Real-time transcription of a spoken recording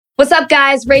What's up,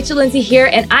 guys? Rachel Lindsay here,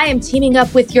 and I am teaming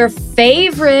up with your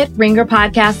favorite Ringer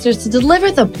podcasters to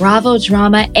deliver the Bravo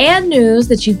drama and news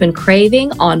that you've been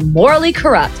craving on Morally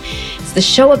Corrupt. It's the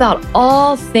show about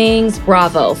all things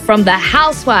Bravo, from the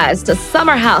Housewives to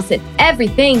Summer House and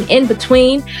everything in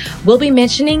between. We'll be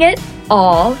mentioning it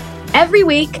all every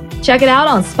week. Check it out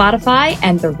on Spotify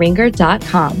and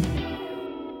theringer.com.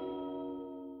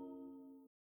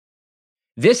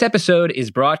 This episode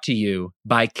is brought to you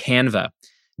by Canva.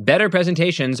 Better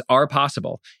presentations are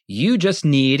possible. You just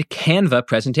need Canva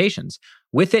presentations.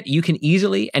 With it, you can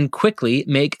easily and quickly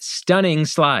make stunning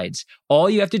slides. All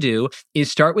you have to do is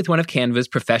start with one of Canva's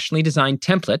professionally designed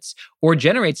templates or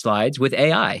generate slides with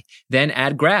AI. Then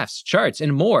add graphs, charts,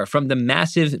 and more from the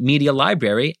massive media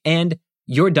library, and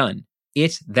you're done.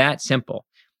 It's that simple.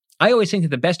 I always think that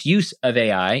the best use of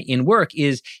AI in work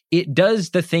is it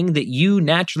does the thing that you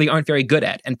naturally aren't very good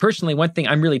at. And personally, one thing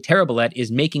I'm really terrible at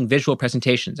is making visual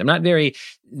presentations. I'm not very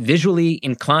visually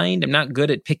inclined. I'm not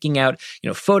good at picking out,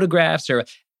 photographs or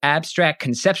abstract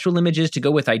conceptual images to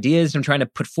go with ideas I'm trying to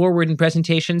put forward in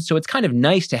presentations. So it's kind of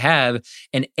nice to have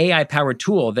an AI-powered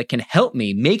tool that can help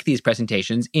me make these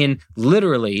presentations in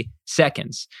literally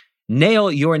seconds.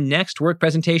 Nail your next work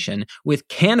presentation with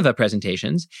Canva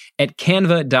presentations at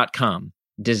canva.com,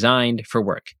 designed for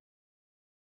work.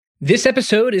 This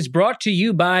episode is brought to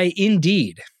you by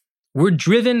Indeed. We're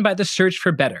driven by the search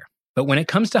for better, but when it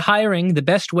comes to hiring, the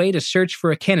best way to search for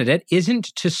a candidate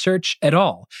isn't to search at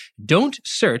all. Don't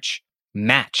search,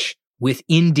 match with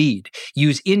Indeed.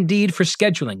 Use Indeed for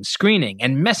scheduling, screening,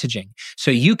 and messaging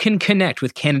so you can connect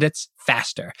with candidates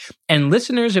faster. And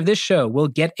listeners of this show will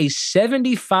get a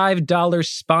 $75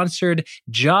 sponsored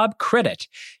job credit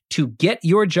to get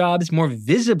your jobs more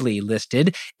visibly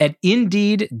listed at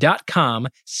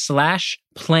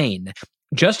Indeed.com/plain.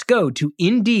 Just go to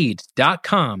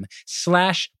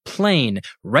Indeed.com/plain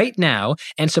right now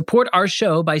and support our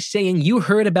show by saying you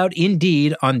heard about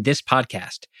Indeed on this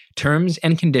podcast. Terms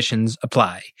and conditions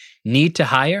apply. Need to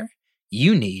hire?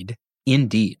 You need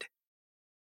Indeed.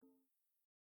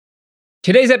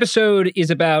 Today's episode is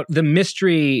about the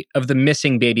mystery of the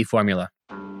missing baby formula.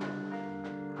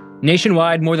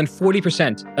 Nationwide, more than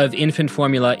 40% of infant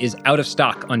formula is out of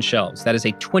stock on shelves. That is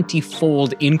a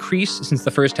 20-fold increase since the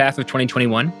first half of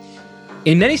 2021.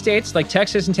 In many states, like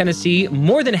Texas and Tennessee,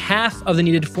 more than half of the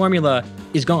needed formula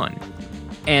is gone.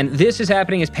 And this is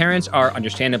happening as parents are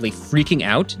understandably freaking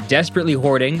out, desperately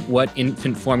hoarding what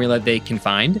infant formula they can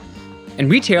find. And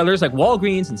retailers like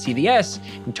Walgreens and CVS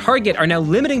and Target are now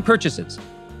limiting purchases.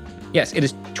 Yes, it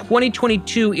is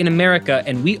 2022 in America,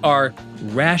 and we are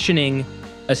rationing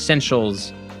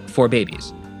essentials for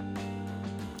babies.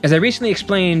 As I recently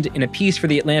explained in a piece for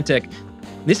The Atlantic,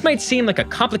 this might seem like a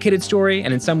complicated story,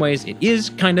 and in some ways it is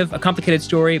kind of a complicated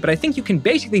story, but I think you can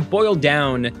basically boil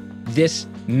down this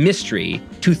mystery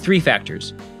to three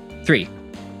factors. Three.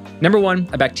 Number one,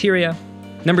 a bacteria.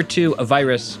 Number two, a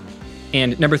virus.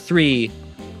 And number three,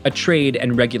 a trade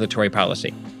and regulatory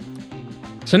policy.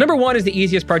 So number one is the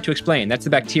easiest part to explain. That's the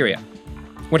bacteria.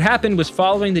 What happened was,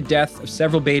 following the death of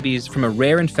several babies from a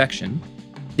rare infection,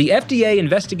 the FDA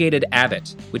investigated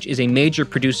Abbott, which is a major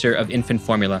producer of infant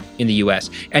formula in the US,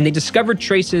 and they discovered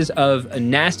traces of a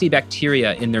nasty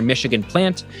bacteria in their Michigan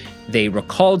plant. They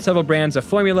recalled several brands of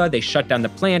formula, they shut down the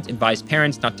plant, advised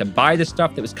parents not to buy the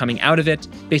stuff that was coming out of it,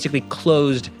 basically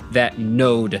closed that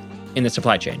node in the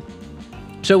supply chain.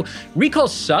 So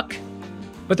recalls suck,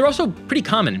 but they're also pretty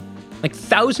common. Like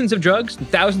thousands of drugs and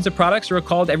thousands of products are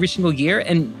recalled every single year,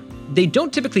 and they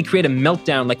don't typically create a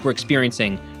meltdown like we're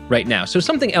experiencing right now. So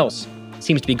something else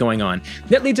seems to be going on.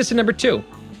 That leads us to number two,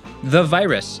 the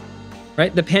virus,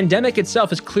 right? The pandemic itself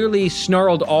has clearly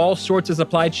snarled all sorts of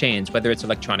supply chains, whether it's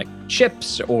electronic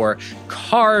chips or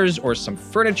cars or some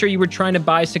furniture you were trying to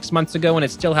buy 6 months ago and it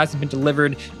still hasn't been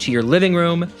delivered to your living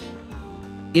room.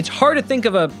 It's hard to think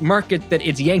of a market that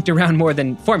it's yanked around more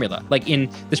than formula. Like in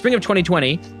the spring of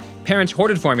 2020, parents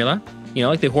hoarded formula,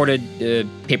 like they hoarded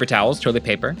paper towels, toilet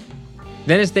paper.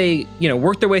 Then as they,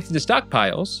 worked their way through the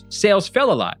stockpiles, sales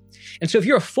fell a lot. And so if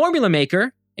you're a formula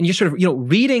maker and you're sort of,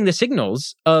 reading the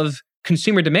signals of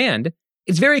consumer demand,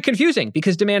 it's very confusing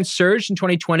because demand surged in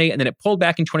 2020 and then it pulled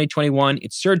back in 2021.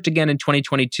 It surged again in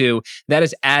 2022. That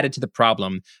has added to the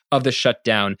problem of the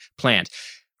shutdown plant.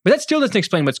 But that still doesn't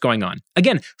explain what's going on.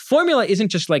 Again, formula isn't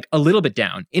just like a little bit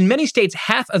down. In many states,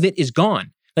 half of it is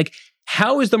gone. Like,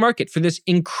 how is the market for this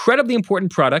incredibly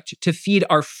important product to feed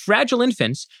our fragile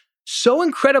infants so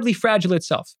incredibly fragile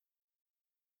itself?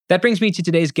 That brings me to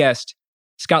today's guest,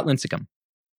 Scott Lincicome.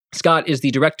 Scott is the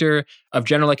Director of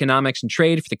General Economics and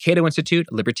Trade for the Cato Institute,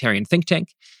 a libertarian think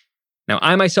tank. Now,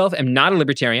 I myself am not a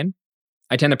libertarian.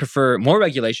 I tend to prefer more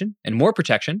regulation and more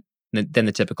protection than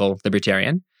the typical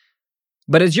libertarian.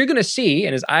 But as you're going to see,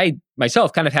 and as I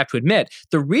myself kind of have to admit,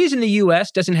 the reason the US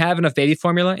doesn't have enough baby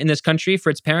formula in this country for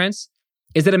its parents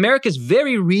is that America's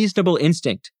very reasonable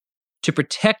instinct to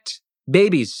protect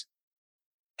babies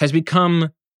has become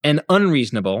an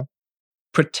unreasonable,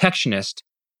 protectionist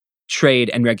trade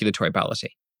and regulatory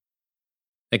policy.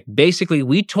 Like, basically,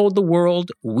 we told the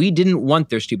world we didn't want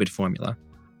their stupid formula.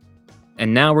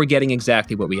 And now we're getting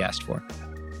exactly what we asked for.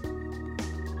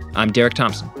 I'm Derek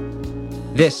Thompson.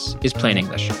 This is Plain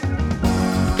English.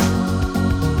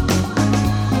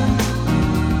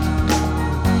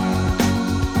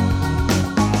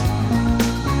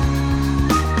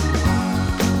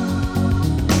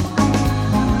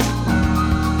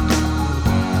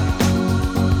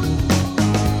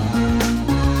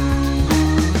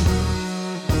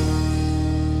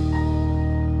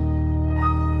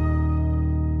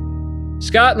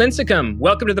 Scott Lincicome,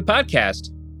 welcome to the podcast.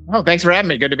 Oh, thanks for having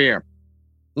me. Good to be here.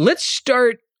 Let's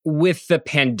start with the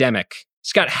pandemic.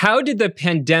 Scott, how did the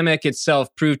pandemic itself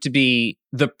prove to be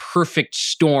the perfect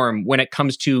storm when it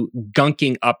comes to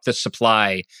gunking up the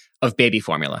supply of baby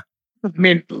formula? I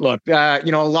mean, look, a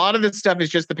lot of this stuff is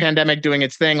just the pandemic doing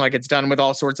its thing, like it's done with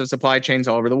all sorts of supply chains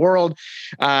all over the world.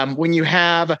 When you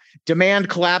have demand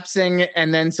collapsing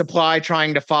and then supply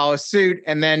trying to follow suit,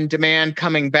 and then demand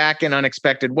coming back in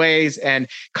unexpected ways, and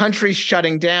countries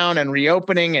shutting down and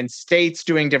reopening, and states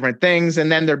doing different things,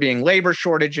 and then there being labor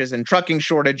shortages and trucking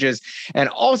shortages and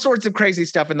all sorts of crazy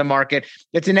stuff in the market,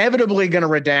 it's inevitably going to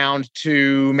redound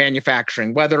to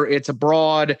manufacturing, whether it's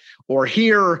abroad or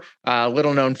here.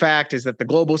 Little known fact is that the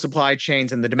global supply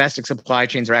chains and the domestic supply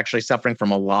chains are actually suffering from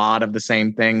a lot of the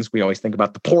same things. We always think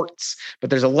about the ports, but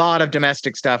there's a lot of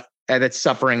domestic stuff that's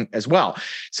suffering as well.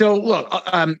 So look,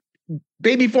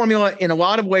 baby formula in a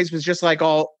lot of ways was just like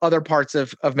all other parts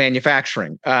of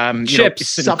manufafacturing.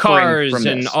 Chips and cars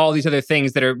and all these other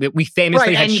things that we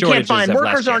famously had shortages of. And you can't find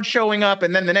workers aren't showing up,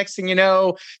 and then the next thing you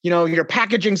know, your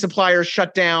packaging suppliers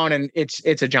shut down, and it's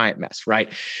a giant mess,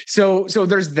 right? So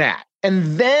there's that,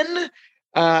 and then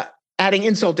adding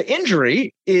insult to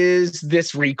injury is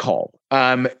this recall.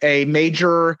 A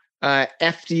major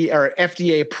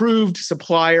FDA approved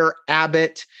supplier,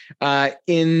 Abbott,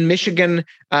 in Michigan,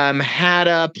 had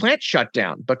a plant shut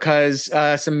down because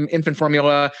some infant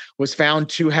formula was found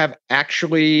to have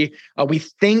actually, we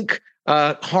think,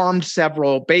 harmed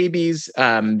several babies.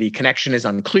 The connection is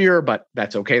unclear, but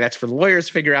that's okay. That's for the lawyers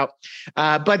to figure out.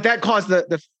 But that caused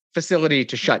the facility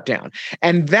to shut down.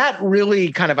 And that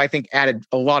really kind of, I think, added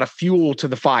a lot of fuel to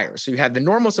the fire. So you had the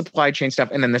normal supply chain stuff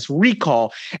and then this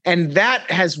recall. And that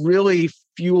has really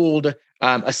fueled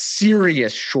a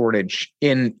serious shortage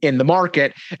in the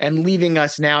market, and leaving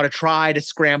us now to try to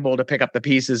scramble to pick up the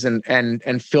pieces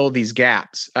and fill these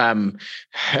gaps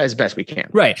as best we can.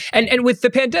 Right. And with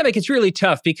the pandemic, it's really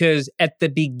tough because at the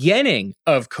beginning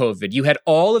of COVID, you had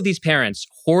all of these parents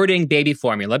hoarding baby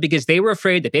formula because they were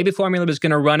afraid that baby formula was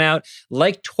going to run out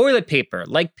like toilet paper,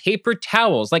 like paper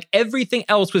towels, like everything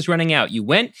else was running out. You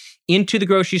went into the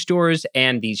grocery stores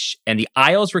and the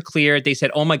aisles were cleared. They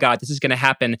said, oh my God, this is going to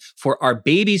happen for our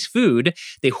baby's food.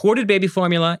 They hoarded baby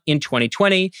formula in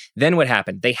 2020. Then what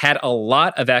happened? They had a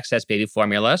lot of excess baby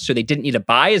formula, so they didn't need to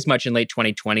buy as much in late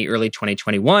 2020, early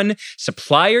 2021.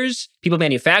 Suppliers, people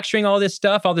manufacturing all this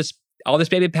stuff, all this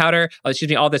baby powder,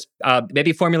 all this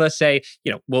baby formula say,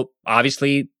 well,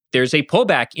 obviously there's a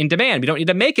pullback in demand. We don't need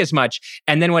to make as much.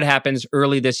 And then what happens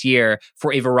early this year,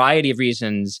 for a variety of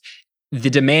reasons, the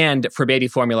demand for baby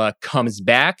formula comes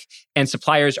back and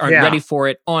suppliers aren't ready for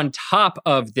it, on top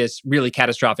of this really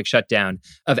catastrophic shutdown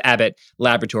of Abbott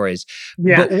Laboratories.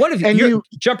 Yeah. But what if you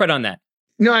jump right on that?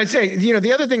 No, I'd say,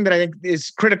 the other thing that I think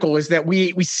is critical is that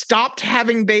we stopped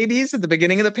having babies at the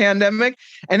beginning of the pandemic,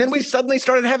 and then we suddenly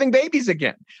started having babies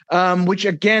again,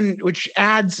 which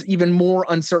adds even more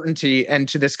uncertainty and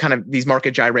to this kind of these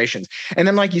market gyrations. And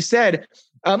then, like you said,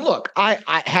 look,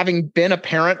 I having been a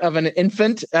parent of an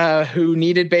infant who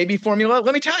needed baby formula,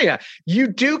 let me tell you, you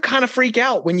do kind of freak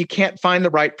out when you can't find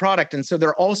the right product. And so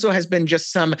there also has been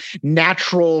just some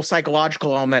natural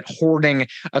psychological element, hoarding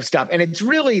of stuff. And it's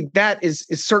really, that is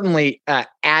certainly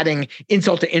adding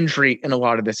insult to injury in a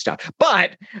lot of this stuff.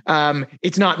 But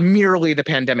it's not merely the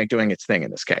pandemic doing its thing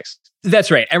in this case.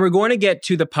 That's right. And we're going to get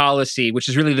to the policy, which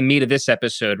is really the meat of this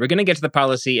episode. We're going to get to the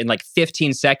policy in like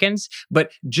 15 seconds.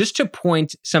 But just to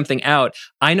point something out,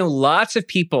 I know lots of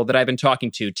people that I've been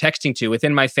talking to, texting to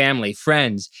within my family,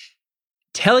 friends,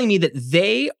 telling me that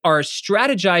they are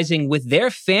strategizing with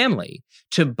their family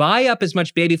to buy up as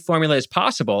much baby formula as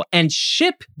possible and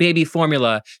ship baby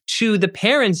formula to the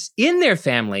parents in their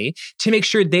family to make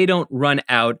sure they don't run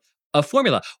out of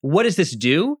formula. What does this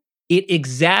do? It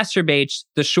exacerbates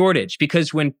the shortage,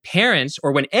 because when parents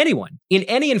or when anyone in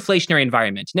any inflationary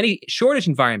environment, in any shortage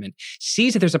environment,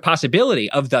 sees that there's a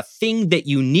possibility of the thing that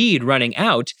you need running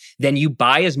out, then you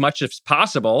buy as much as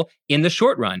possible in the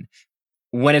short run.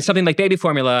 When it's something like baby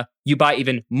formula, you buy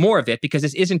even more of it, because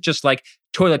this isn't just like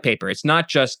toilet paper. It's not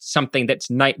just something that's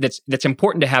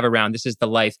important to have around. This is the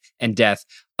life and death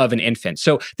of an infant.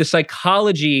 So the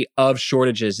psychology of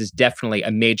shortages is definitely a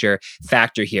major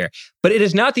factor here. But it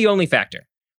is not the only factor.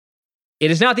 It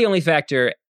is not the only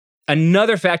factor.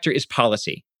 Another factor is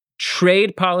policy.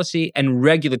 Trade policy and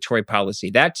regulatory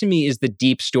policy. That, to me, is the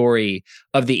deep story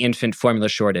of the infant formula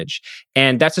shortage.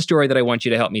 And that's a story that I want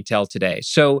you to help me tell today.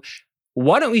 So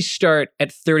why don't we start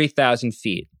at 30,000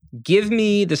 feet? Give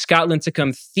me the Scott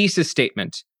Lincicome thesis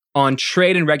statement on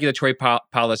trade and regulatory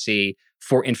policy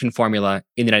for infant formula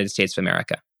in the United States of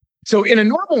America. So in a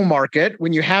normal market,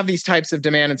 when you have these types of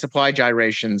demand and supply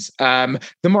gyrations,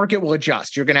 the market will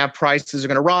adjust. You're going to have prices are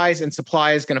going to rise and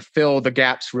supply is going to fill the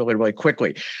gaps really, really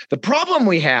quickly. The problem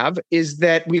we have is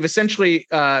that we've essentially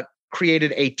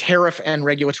created a tariff and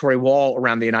regulatory wall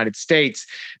around the United States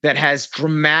that has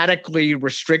dramatically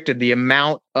restricted the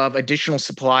amount of additional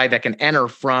supply that can enter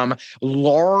from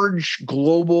large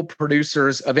global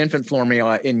producers of infant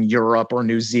formula in Europe or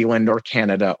New Zealand or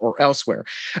Canada or elsewhere.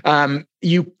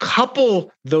 You couple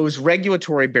those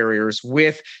regulatory barriers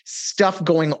with stuff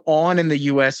going on in the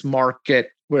US market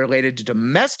related to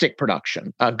domestic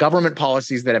production, government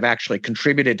policies that have actually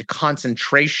contributed to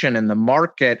concentration in the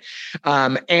market,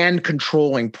 and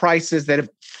controlling prices that have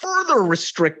further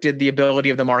restricted the ability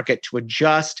of the market to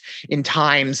adjust in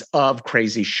times of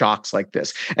crazy shocks like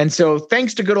this. And so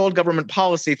thanks to good old government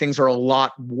policy, things are a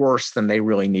lot worse than they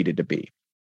really needed to be.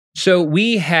 So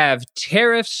we have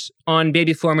tariffs on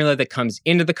baby formula that comes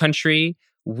into the country.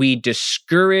 We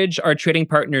discourage our trading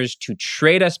partners to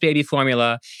trade us baby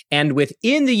formula. And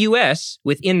within the US,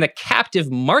 within the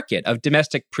captive market of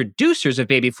domestic producers of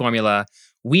baby formula,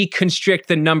 we constrict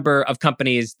the number of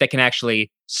companies that can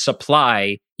actually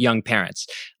supply young parents.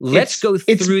 Let's go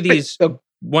through these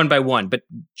one by one, but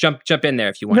jump in there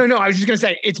if you want. No, I was just going to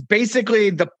say, it's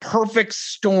basically the perfect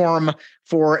storm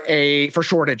for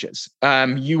shortages.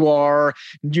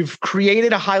 You've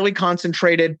created a highly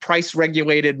concentrated,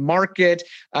 price-regulated market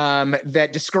that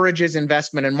discourages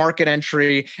investment and market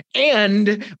entry.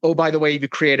 And, oh, by the way, you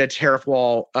create a tariff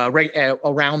wall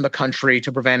around the country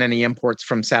to prevent any imports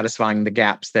from satisfying the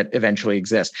gaps that eventually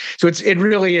exist. So it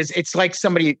really is. It's like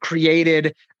somebody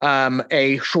created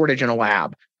a shortage in a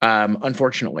lab.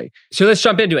 Unfortunately. So let's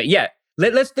jump into it. Yeah.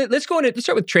 Let's go into, let's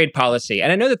start with trade policy.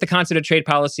 And I know that the concept of trade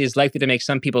policy is likely to make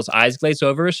some people's eyes glaze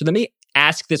over. So let me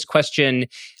ask this question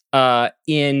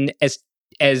in as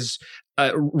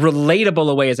relatable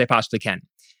a way as I possibly can.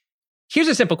 Here's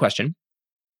a simple question.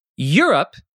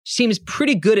 Europe seems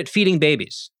pretty good at feeding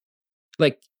babies.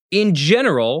 Like, in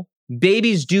general,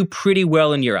 babies do pretty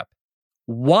well in Europe.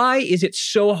 Why is it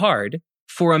so hard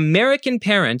for American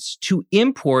parents to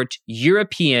import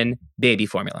European baby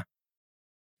formula?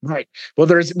 Right. Well,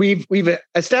 we've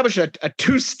established a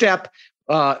two-step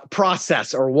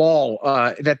process or wall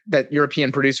that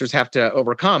European producers have to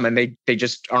overcome, and they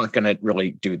just aren't going to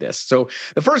really do this. So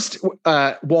the first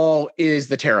wall is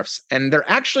the tariffs, and they're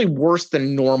actually worse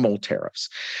than normal tariffs.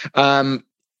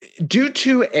 Due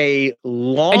to a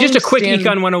long and just a quick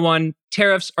Econ 101,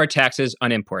 tariffs are taxes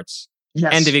on imports.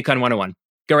 Yes. End of Econ 101.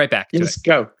 Go right back to Yes, it.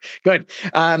 Go. Good.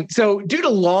 So due to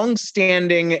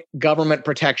long-standing government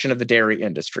protection of the dairy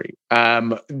industry,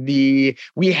 we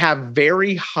have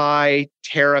very high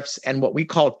tariffs and what we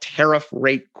call tariff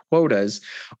rate quotas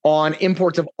on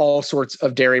imports of all sorts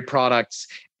of dairy products.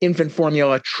 Infant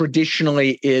formula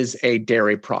traditionally is a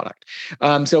dairy product.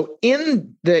 So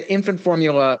in the infant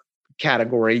formula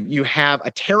category, you have a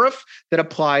tariff that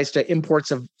applies to imports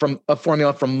of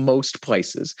formula from most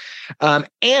places.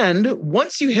 And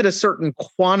once you hit a certain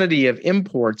quantity of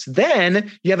imports,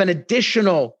 then you have an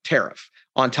additional tariff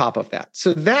on top of that.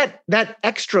 So that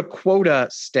extra quota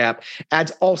step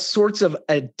adds all sorts of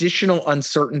additional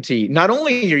uncertainty. Not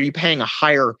only are you paying a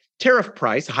higher tariff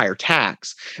price, a higher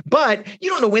tax, but you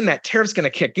don't know when that tariff's going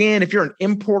to kick in. If you're an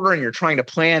importer and you're trying to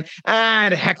plan,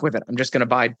 to heck with it, I'm just going to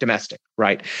buy domestic,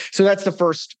 right? So that's the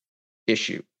first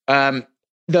issue. Now,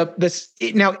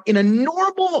 in a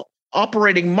normal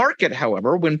operating market,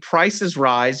 however, when prices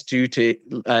rise due to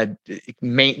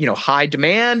high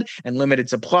demand and limited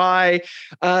supply,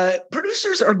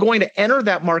 producers are going to enter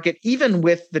that market even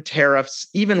with the tariffs,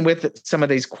 even with some of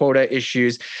these quota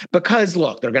issues, because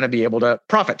look, they're going to be able to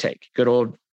profit take. Good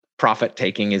old profit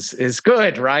taking is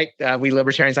good, right? We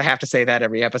libertarians, I have to say that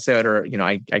every episode, or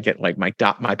I get like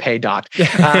my pay docked.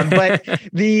 But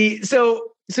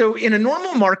so in a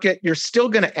normal market, you're still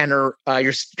going to enter.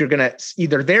 You're going to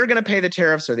either they're going to pay the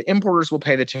tariffs or the importers will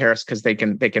pay the tariffs because they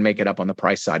can make it up on the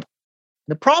price side.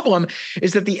 The problem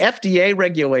is that the FDA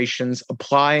regulations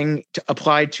applied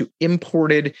to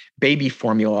imported baby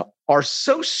formula are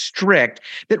so strict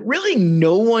that really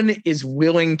no one is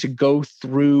willing to go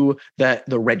through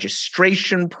the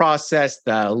registration process,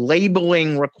 the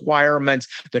labeling requirements,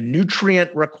 the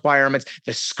nutrient requirements.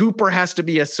 The scooper has to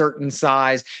be a certain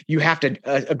size. You have to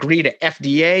agree to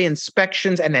FDA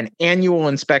inspections and then annual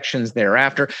inspections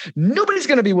thereafter. Nobody's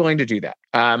going to be willing to do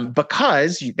that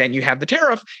because then you have the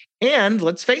tariff. And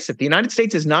let's face it, the United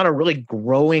States is not a really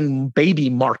growing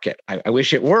baby market. I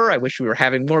wish it were. I wish we were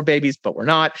having more babies, but we're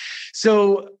not.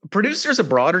 So producers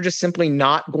abroad are just simply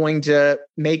not going to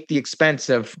make the expense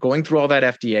of going through all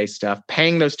that FDA stuff,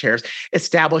 paying those tariffs,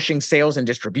 establishing sales and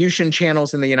distribution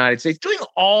channels in the United States, doing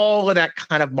all of that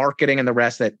kind of marketing and the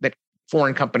rest that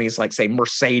foreign companies like, say,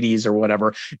 Mercedes or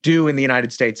whatever do in the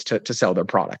United States to sell their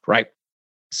product, right?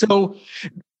 So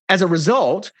as a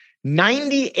result,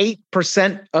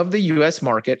 98% of the US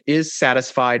market is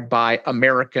satisfied by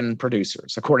American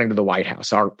producers, according to the White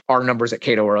House. Our numbers at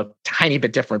Cato are a tiny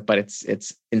bit different, but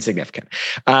it's insignificant.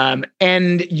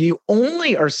 And you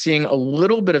only are seeing a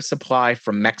little bit of supply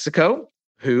from Mexico,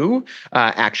 who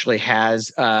actually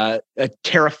has a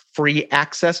tariff-free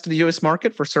access to the U.S.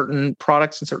 market for certain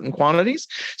products and certain quantities.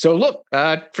 So look,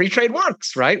 free trade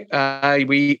works, right?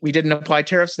 We didn't apply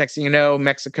tariffs. Next thing you know,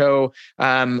 Mexico,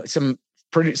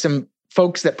 some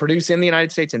folks that produce in the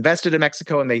United States invested in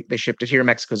Mexico and they shipped it here.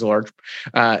 Mexico's a large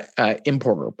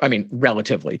importer, I mean,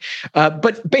 relatively,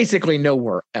 but basically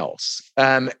nowhere else.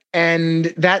 And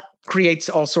that creates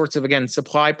all sorts of, again,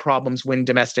 supply problems when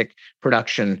domestic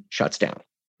production shuts down.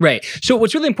 Right. So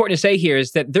what's really important to say here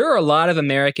is that there are a lot of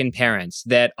American parents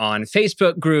that on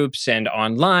Facebook groups and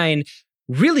online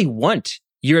really want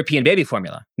European baby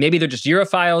formula. Maybe they're just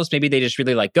Europhiles. Maybe they just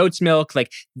really like goat's milk.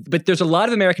 But there's a lot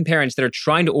of American parents that are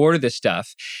trying to order this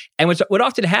stuff. And what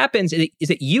often happens is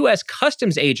that U.S.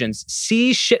 customs agents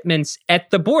seize shipments at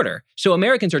the border. So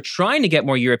Americans are trying to get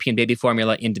more European baby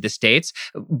formula into the States,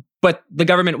 but the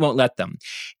government won't let them.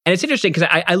 And it's interesting because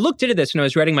I looked into this when I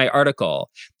was writing my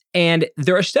article. And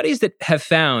there are studies that have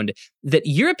found that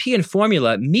European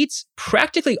formula meets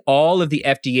practically all of the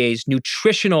FDA's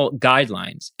nutritional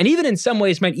guidelines, and even in some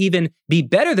ways might even be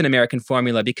better than American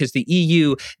formula because the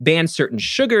EU bans certain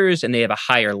sugars and they have a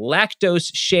higher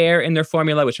lactose share in their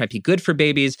formula, which might be good for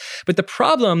babies. But the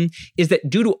problem is that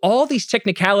due to all these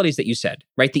technicalities that you said,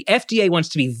 right, the FDA wants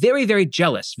to be very, very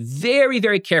jealous, very,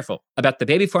 very careful about the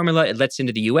baby formula it lets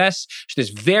into the US. So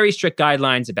there's very strict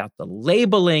guidelines about the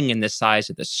labeling and the size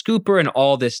of the scooper and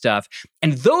all this stuff.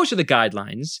 And those are the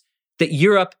guidelines that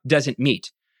Europe doesn't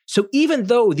meet. So even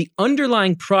though the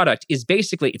underlying product is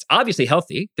it's obviously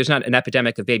healthy, there's not an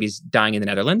epidemic of babies dying in the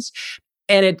Netherlands,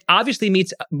 and it obviously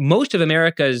meets most of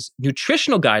America's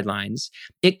nutritional guidelines,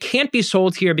 it can't be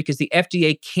sold here because the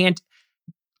FDA can't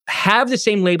have the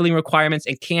same labeling requirements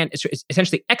and can't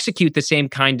essentially execute the same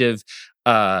kind of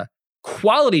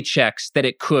quality checks that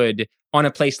it could on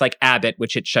a place like Abbott,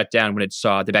 which it shut down when it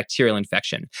saw the bacterial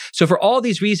infection. So for all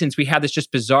these reasons, we have this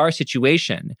just bizarre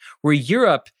situation where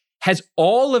Europe has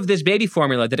all of this baby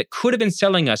formula that it could have been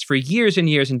selling us for years and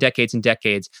years and decades,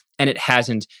 and it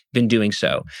hasn't been doing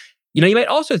so. You might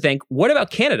also think, what about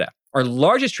Canada, our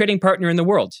largest trading partner in the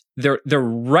world? They're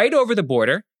right over the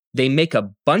border. They make a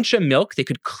bunch of milk. They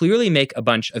could clearly make a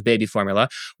bunch of baby formula.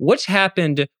 What's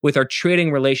happened with our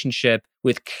trading relationship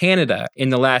with Canada in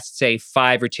the last, say,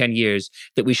 5 or 10 years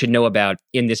that we should know about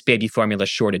in this baby formula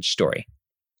shortage story?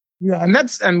 Yeah,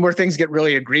 and where things get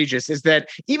really egregious is that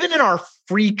even in our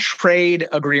free trade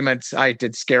agreements, I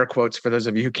did scare quotes for those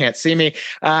of you who can't see me,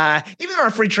 even in our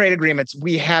free trade agreements,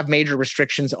 we have major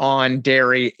restrictions on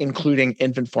dairy, including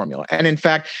infant formula. And in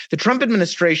fact, the Trump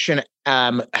administration,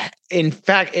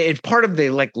 it's part of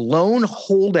the lone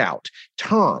holdout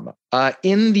term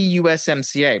in the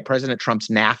USMCA, President Trump's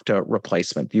NAFTA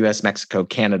replacement, the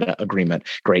US-Mexico-Canada agreement,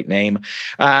 great name,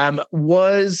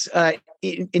 was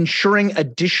ensuring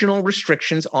additional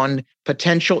restrictions on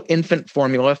potential infant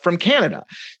formula from Canada.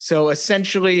 So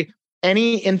essentially,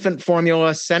 any infant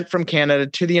formula sent from Canada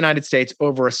to the United States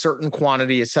over a certain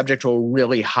quantity is subject to a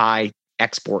really high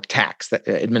export tax that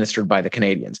administered by the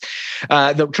Canadians.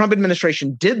 The Trump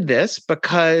administration did this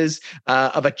because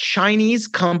of a Chinese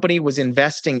company was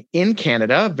investing in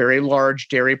Canada, a very large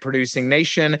dairy producing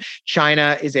nation.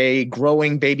 China is a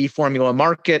growing baby formula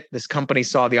market. This company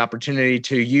saw the opportunity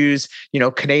to use,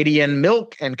 Canadian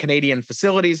milk and Canadian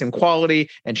facilities and quality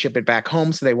and ship it back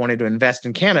home. So they wanted to invest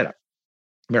in Canada.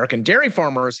 American dairy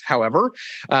farmers, however,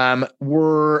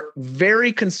 were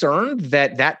very concerned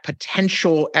that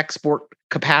potential export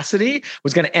capacity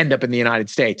was going to end up in the United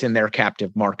States in their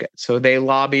captive market. So they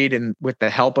lobbied with the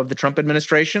help of the Trump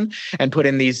administration and put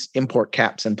in these import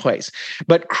caps in place.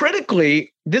 But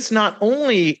critically, this not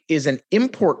only is an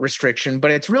import restriction, but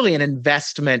it's really an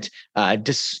investment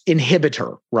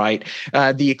inhibitor, right?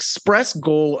 The express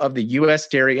goal of the U.S.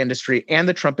 dairy industry and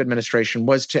the Trump administration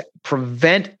was to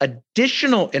prevent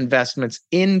additional investments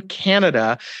in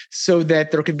Canada so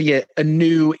that there could be a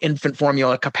new infant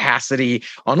formula capacity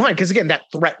online. Because again, that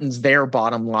threatens their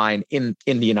bottom line in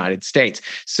the United States.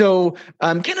 So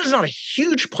Canada's not a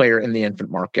huge player in the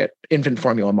infant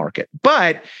formula market,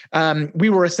 but we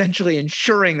were essentially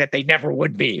ensuring that they never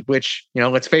would be, which,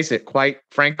 let's face it, quite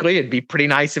frankly, it'd be pretty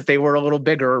nice if they were a little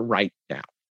bigger right now.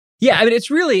 Yeah, I mean,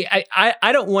 it's really,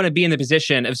 I don't want to be in the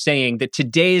position of saying that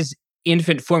today's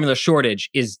infant formula shortage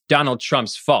is Donald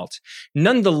Trump's fault.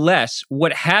 Nonetheless,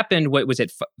 what happened, what was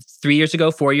it, 4 years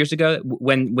ago,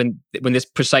 when this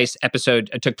precise episode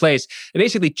took place,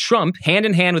 basically Trump, hand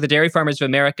in hand with the Dairy Farmers of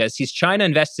America, sees China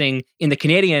investing in the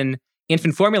Canadian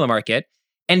infant formula market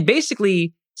and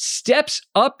basically steps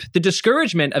up the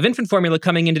discouragement of infant formula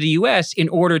coming into the US in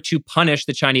order to punish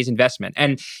the Chinese investment.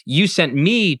 And you sent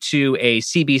me to a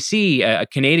CBC, a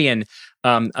Canadian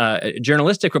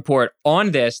journalistic report on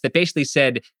this that basically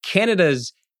said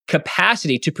Canada's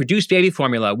capacity to produce baby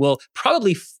formula will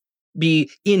probably be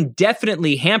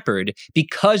indefinitely hampered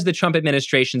because of the Trump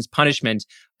administration's punishment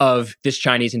of this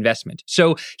Chinese investment.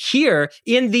 So here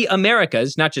in the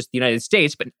Americas, not just the United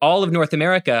States, but all of North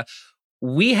America,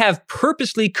 we have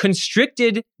purposely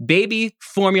constricted baby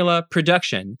formula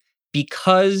production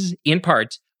because, in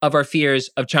part, of our fears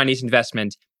of Chinese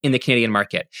investment in the Canadian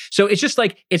market. So it's just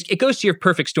like, it goes to your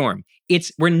perfect storm.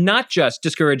 We're not just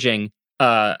discouraging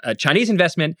Chinese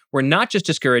investment. We're not just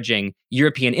discouraging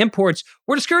European imports.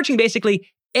 We're discouraging basically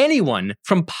anyone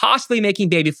from possibly making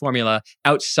baby formula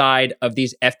outside of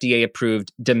these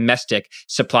FDA-approved domestic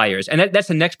suppliers. And that's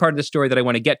the next part of the story that I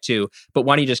want to get to. But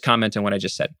why don't you just comment on what I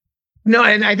just said? No,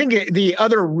 and I think the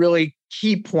other really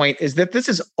key point is that this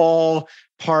is all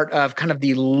part of kind of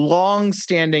the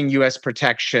long-standing U.S.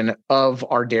 protection of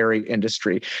our dairy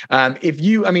industry.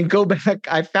 Go back,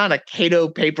 I found a Cato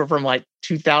paper from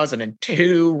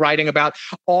 2002 writing about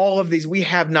all of these. We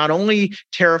have not only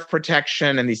tariff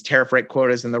protection and these tariff rate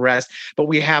quotas and the rest, but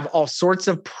we have all sorts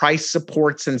of price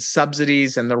supports and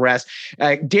subsidies and the rest.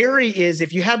 Dairy is,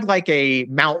 if you had a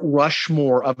Mount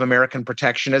Rushmore of American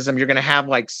protectionism, you're going to have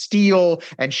steel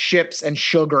and ships and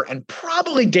sugar, and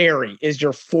probably dairy is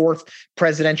your fourth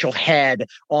presidential head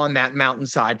on that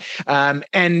mountainside.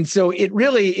 And so it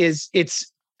really is, it's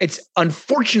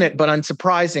unfortunate but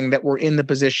unsurprising that we're in the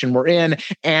position we're in,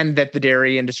 and that the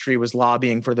dairy industry was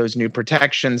lobbying for those new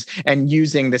protections and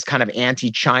using this kind of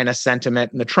anti-China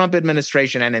sentiment in the Trump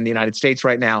administration and in the United States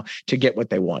right now to get what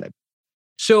they wanted.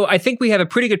 So I think we have a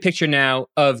pretty good picture now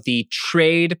of the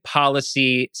trade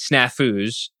policy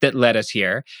snafus that led us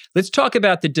here. Let's talk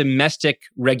about the domestic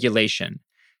regulation.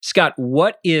 Scott,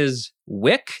 what is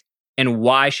WIC and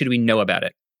why should we know about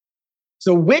it?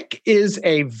 So WIC is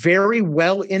a very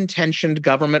well-intentioned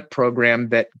government program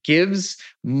that gives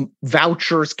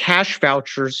cash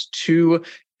vouchers to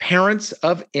parents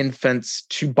of infants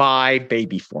to buy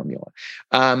baby formula.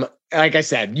 Like I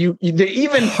said,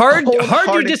 even hard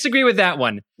to disagree with that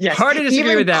one. Yes, hard to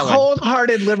disagree with that one.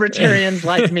 Cold-hearted libertarians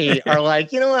like me are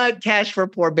like, you know what, cash for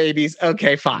poor babies.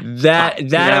 Okay, fine. That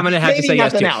I'm going to have to say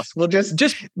yes to. Else. We'll just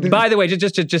by the way,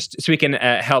 just so we can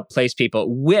help place people,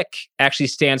 WIC actually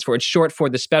stands for, it's short for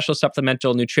the Special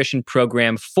Supplemental Nutrition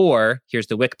Program for, here's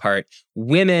the WIC part,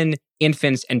 women,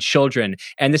 infants, and children.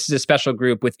 And this is a special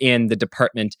group within the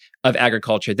Department of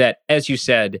Agriculture that, as you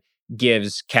said,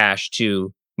 gives cash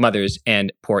to mothers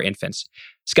and poor infants.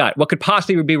 Scott, what could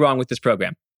possibly be wrong with this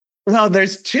program? Well,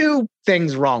 there's two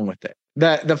things wrong with it.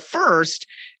 The first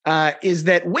is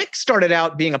that WIC started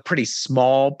out being a pretty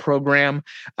small program,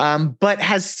 but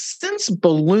has since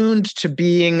ballooned to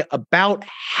being about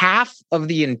half of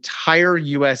the entire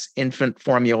U.S. infant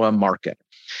formula market.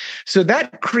 So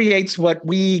that creates what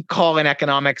we call in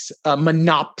economics a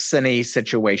monopsony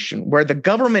situation, where the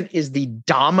government is the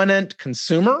dominant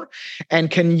consumer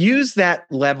and can use that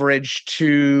leverage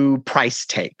to price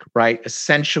take, right?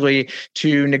 Essentially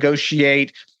to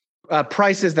negotiate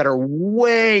prices that are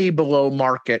way below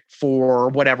market for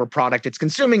whatever product it's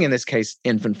consuming, in this case,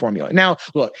 infant formula. Now,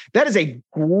 look, that is a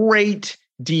great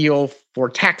deal for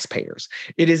taxpayers.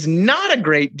 It is not a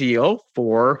great deal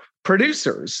for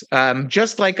producers.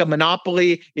 Just like a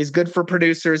monopoly is good for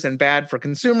producers and bad for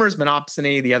consumers,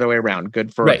 monopsony the other way around,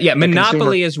 good for right. Yeah,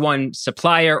 monopoly consumer. is one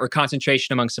supplier or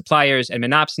concentration among suppliers, and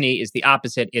monopsony is the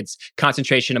opposite. It's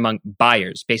concentration among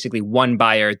buyers, basically one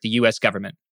buyer, the U.S.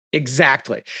 government.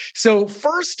 Exactly. So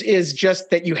first is just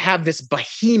that you have this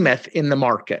behemoth in the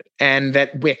market, and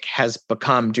that WIC has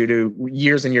become due to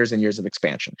years and years and years of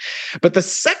expansion. But the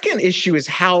second issue is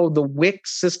how the WIC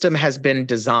system has been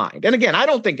designed. And again, I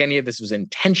don't think any of this was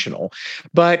intentional,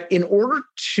 but in order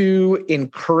to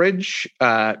encourage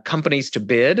companies to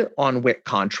bid on WIC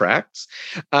contracts,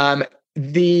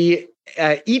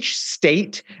 each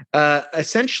state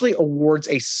essentially awards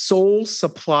a sole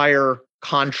supplier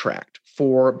contract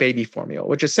for baby formula,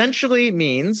 which essentially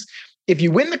means if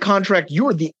you win the contract,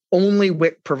 you're the only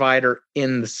WIC provider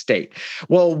in the state.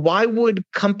 Well, why would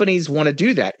companies want to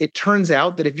do that? It turns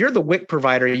out that if you're the WIC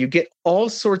provider, you get all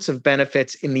sorts of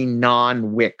benefits in the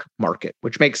non-WIC market,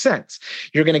 which makes sense.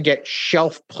 You're going to get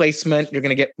shelf placement. You're going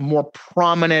to get more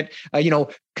prominent,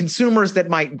 consumers that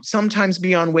might sometimes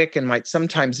be on WIC and might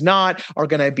sometimes not are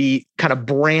going to be kind of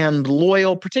brand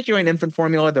loyal, particularly in infant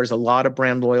formula. There's a lot of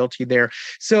brand loyalty there.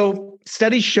 So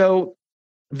studies show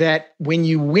that when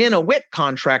you win a WIC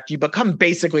contract, you become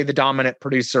basically the dominant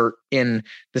producer in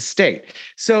the state.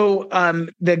 So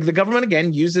the government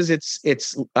again uses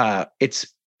its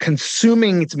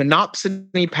consuming its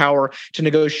monopsony power to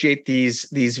negotiate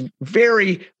these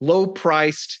very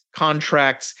low-priced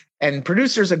contracts, and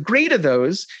producers agree to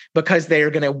those because they're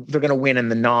gonna win in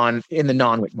the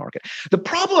non-WIC market. The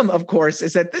problem, of course,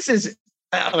 is that this is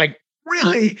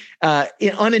really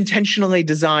unintentionally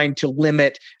designed to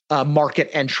limit market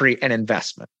entry and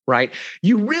investment, right?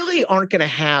 You really aren't going to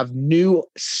have new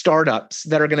startups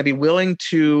that are going to be willing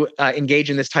to engage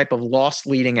in this type of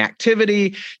loss-leading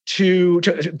activity to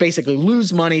basically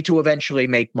lose money to eventually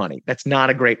make money. That's not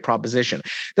a great proposition.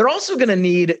 They're also going to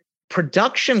need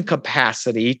production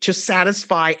capacity to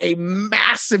satisfy a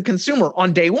massive consumer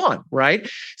on day one, right?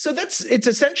 So it's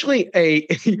essentially a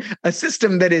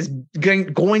system that is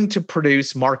going to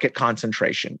produce market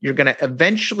concentration. You're going to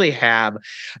eventually have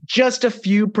just a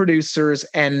few producers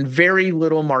and very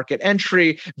little market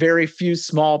entry, very few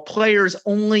small players,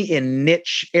 only in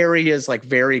niche areas like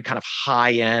very kind of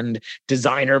high-end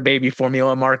designer baby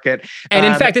formula market. And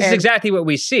in fact, this is exactly what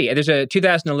we see. There's a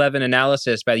 2011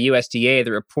 analysis by the USDA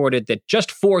that reported that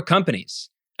just 4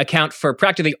 companies account for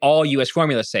practically all U.S.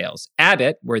 formula sales.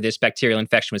 Abbott, where this bacterial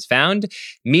infection was found,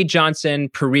 Mead Johnson,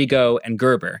 Perrigo, and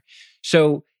Gerber.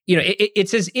 So,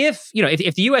 it's as if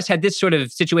the U.S. had this sort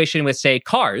of situation with, say,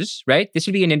 cars, right? This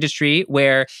would be an industry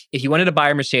where if you wanted to buy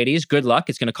a Mercedes, good luck,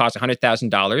 it's going to cost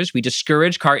 $100,000. We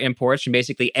discourage car imports from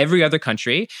basically every other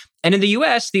country. And in the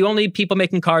U.S., the only people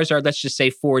making cars are, let's just say,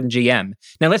 Ford and GM.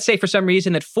 Now, let's say for some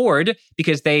reason that Ford,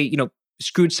 because they,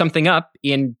 screwed something up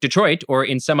in Detroit or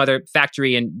in some other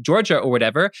factory in Georgia or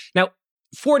whatever. Now,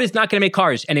 Ford is not going to make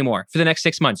cars anymore for the next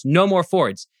 6 months. No more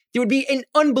Fords. There would be an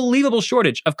unbelievable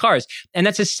shortage of cars. And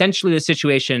that's essentially the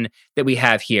situation that we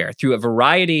have here. Through a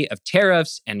variety of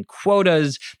tariffs and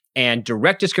quotas and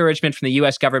direct discouragement from the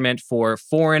U.S. government for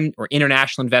foreign or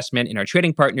international investment in our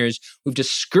trading partners, we've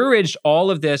discouraged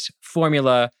all of this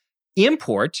formula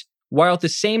import, while at the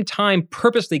same time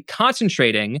purposely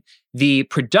concentrating the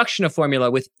production of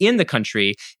formula within the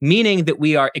country, meaning that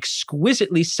we are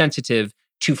exquisitely sensitive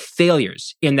to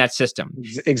failures in that system.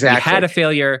 Exactly. We had a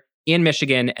failure in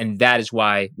Michigan, and that is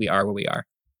why we are where we are.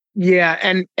 Yeah,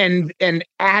 and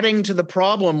adding to the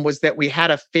problem was that we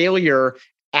had a failure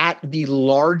at the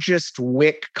largest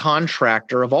WIC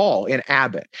contractor of all in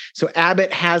Abbott. So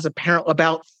Abbott has apparently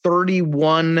about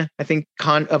 31, I think,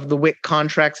 of the WIC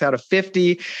contracts out of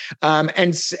 50.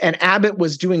 And Abbott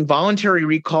was doing voluntary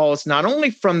recalls, not only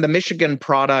from the Michigan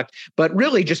product, but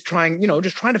really just trying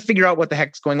to figure out what the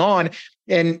heck's going on.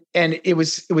 And it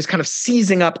was kind of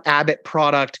seizing up Abbott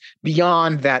product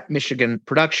beyond that Michigan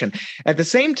production. At the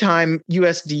same time,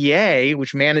 USDA,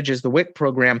 which manages the WIC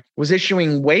program, was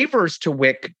issuing waivers to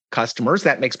WIC customers.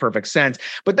 That makes perfect sense.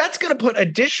 But that's going to put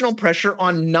additional pressure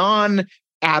on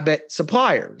non-Abbott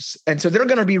suppliers. And so they're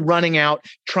going to be running out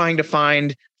trying to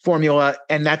find formula,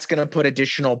 and that's going to put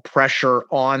additional pressure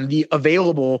on the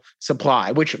available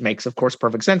supply, which makes, of course,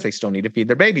 perfect sense. They still need to feed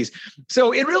their babies.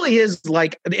 So it really is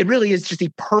just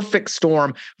the perfect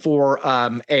storm for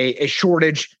a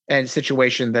shortage and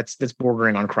situation that's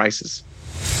bordering on crisis.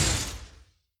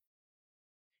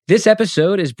 This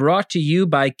episode is brought to you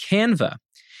by Canva.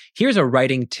 Here's a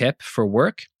writing tip for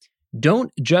work.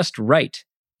 Don't just write.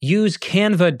 Use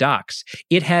Canva Docs.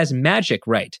 It has Magic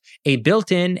Write, a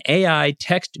built-in AI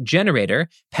text generator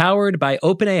powered by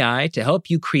OpenAI to help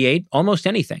you create almost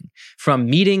anything, from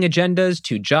meeting agendas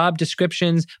to job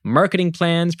descriptions, marketing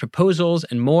plans, proposals,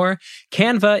 and more.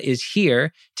 Canva is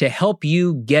here to help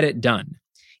you get it done.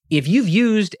 If you've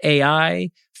used AI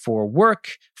for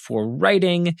work, for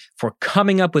writing, for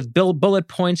coming up with bullet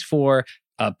points for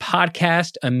a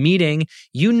podcast, a meeting,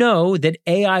 you know that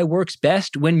AI works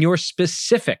best when you're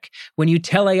specific, when you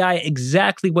tell AI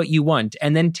exactly what you want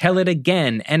and then tell it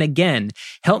again and again.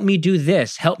 Help me do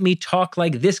this. Help me talk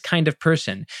like this kind of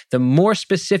person. The more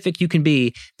specific you can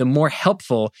be, the more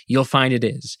helpful you'll find it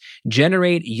is.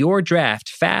 Generate your draft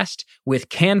fast with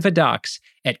Canva Docs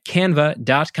at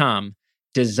canva.com,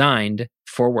 designed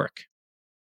for work.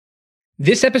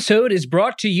 This episode is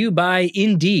brought to you by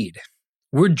Indeed.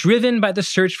 We're driven by the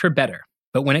search for better,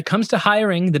 but when it comes to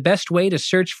hiring, the best way to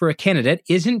search for a candidate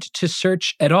isn't to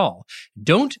search at all.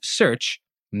 Don't search,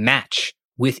 match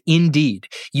with Indeed.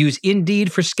 Use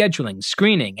Indeed for scheduling,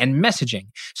 screening, and messaging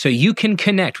so you can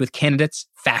connect with candidates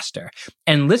faster.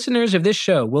 And listeners of this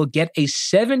show will get a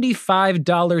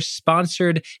 $75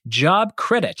 sponsored job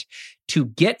credit to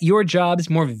get your jobs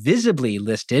more visibly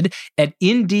listed at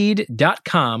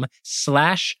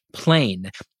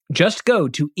Indeed.com/plane. Just go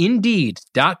to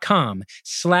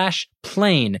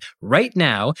Indeed.com/plane right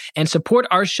now and support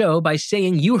our show by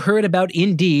saying you heard about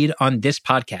Indeed on this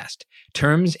podcast.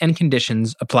 Terms and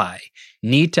conditions apply.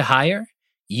 Need to hire?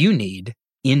 You need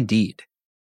Indeed.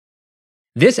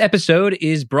 This episode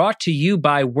is brought to you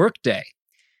by Workday.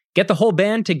 Get the whole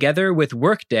band together with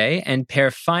Workday and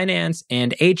pair finance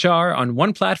and HR on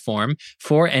one platform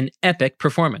for an epic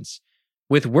performance.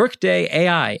 With Workday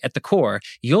AI at the core,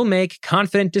 you'll make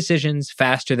confident decisions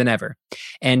faster than ever.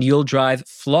 And you'll drive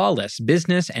flawless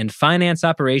business and finance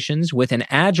operations with an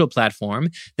agile platform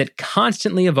that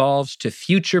constantly evolves to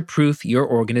future-proof your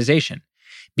organization.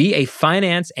 Be a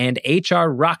finance and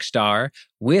HR rockstar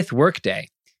with Workday.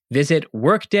 Visit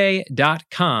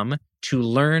workday.com to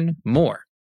learn more.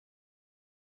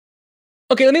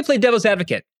 Okay, let me play devil's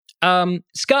advocate.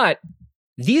 Scott,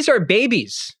 these are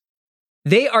babies.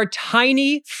 They are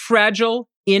tiny, fragile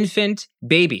infant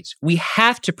babies. We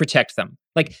have to protect them.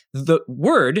 Like the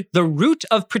root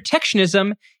of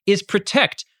protectionism is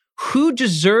protect. Who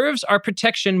deserves our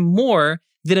protection more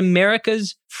than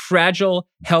America's fragile,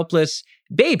 helpless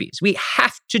babies? We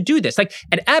have to do this. Like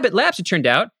at Abbott Labs, it turned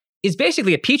out, is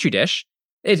basically a petri dish.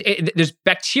 There's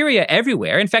bacteria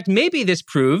everywhere. In fact, maybe this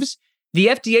proves the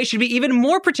FDA should be even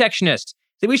more protectionist,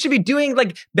 that we should be doing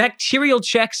like bacterial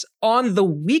checks on the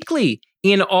weekly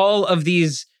in all of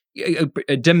these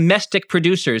domestic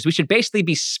producers. We should basically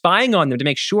be spying on them to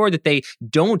make sure that they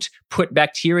don't put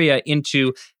bacteria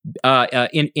into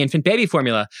infant baby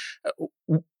formula.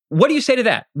 What do you say to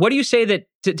that? What do you say that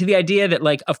to the idea that,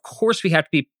 like, of course we have to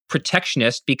be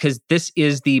protectionist because this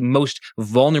is the most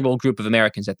vulnerable group of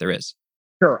Americans that there is?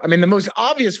 Sure. I mean, the most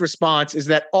obvious response is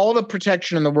that all the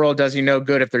protection in the world does you no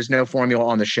good if there's no formula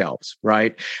on the shelves,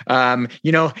 right?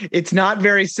 It's not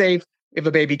very safe if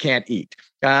a baby can't eat.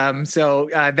 I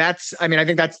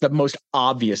think that's the most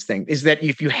obvious thing, is that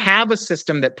if you have a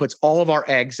system that puts all of our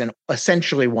eggs in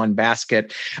essentially one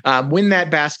basket, when that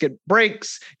basket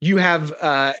breaks, you have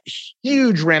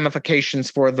huge ramifications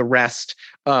for the rest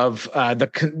of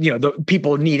the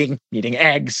people needing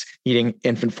eggs, needing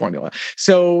infant formula.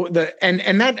 So that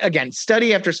again,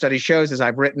 study after study shows, as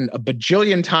I've written a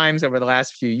bajillion times over the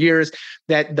last few years,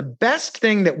 that the best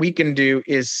thing that we can do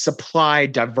is supply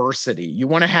diversity. You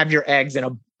want to have your eggs in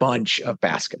a bunch of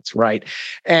baskets, right?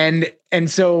 And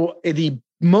so the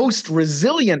most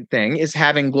resilient thing is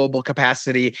having global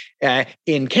capacity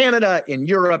in Canada, in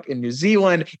Europe, in New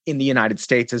Zealand, in the United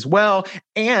States as well,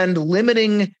 and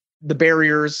limiting the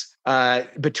barriers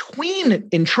limiting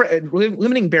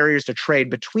barriers to trade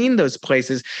between those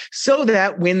places, so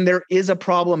that when there is a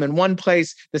problem in one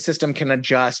place, the system can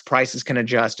adjust, prices can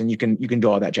adjust, and you can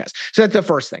do all that jazz. So that's the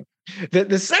first thing.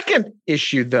 The second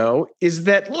issue, though, is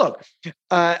that, look,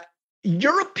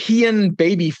 European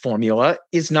baby formula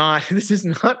is not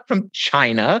from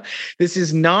China. This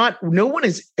is not, no one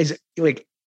is like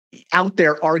out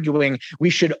there arguing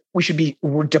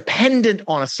we're dependent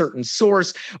on a certain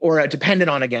source or dependent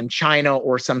on, again, China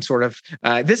or some sort of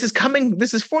this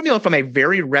is formula from a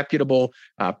very reputable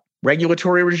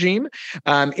regulatory regime.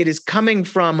 It is coming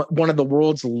from one of the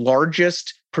world's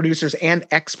largest producers and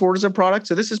exporters of products.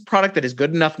 So this is product that is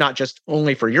good enough, not just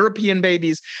only for European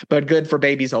babies, but good for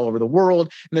babies all over the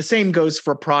world. And the same goes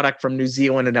for product from New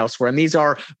Zealand and elsewhere. And these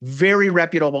are very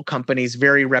reputable companies,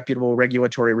 very reputable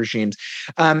regulatory regimes.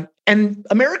 And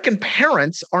American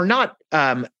parents are not,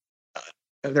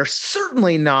 they're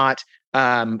certainly not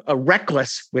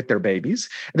reckless with their babies.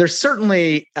 They're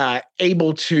certainly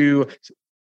able to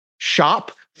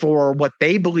shop for what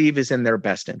they believe is in their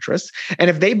best interests.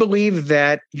 And if they believe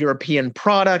that European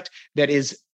product that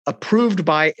is approved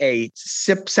by a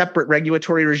separate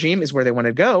regulatory regime is where they want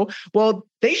to go, well,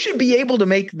 they should be able to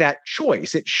make that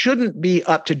choice. It shouldn't be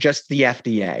up to just the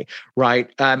FDA, right?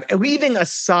 Leaving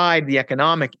aside the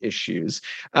economic issues,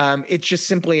 it's just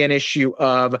simply an issue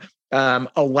of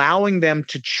allowing them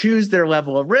to choose their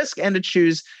level of risk and to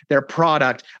choose their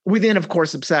product within, of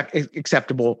course,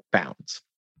 acceptable bounds.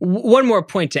 One more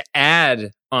point to add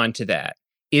onto that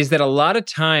is that a lot of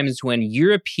times when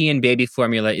European baby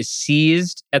formula is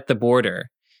seized at the border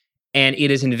and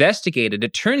it is investigated,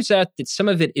 it turns out that some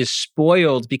of it is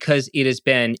spoiled because it has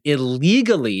been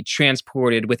illegally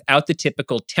transported without the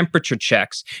typical temperature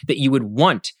checks that you would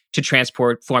want to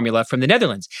transport formula from the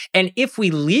Netherlands. And if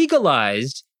we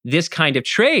legalized this kind of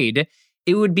trade,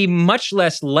 it would be much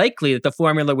less likely that the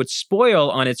formula would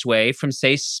spoil on its way from,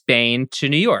 say, Spain to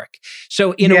New York.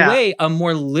 So in a way, a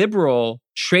more liberal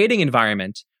trading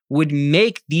environment would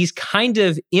make these kind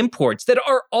of imports that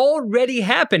are already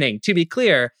happening, to be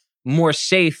clear, more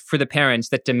safe for the parents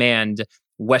that demand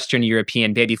Western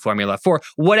European baby formula for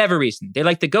whatever reason. They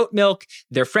like the goat milk,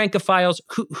 they're Francophiles,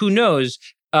 who knows?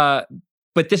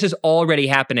 But this is already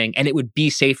happening, and it would be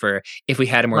safer if we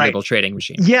had a more liberal trading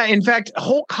regime. Yeah, in fact,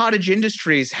 whole cottage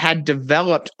industries had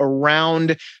developed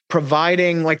around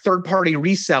providing like third-party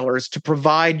resellers to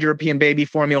provide European baby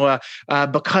formula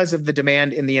because of the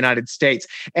demand in the United States.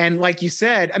 And like you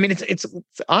said, I mean, it's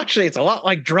actually a lot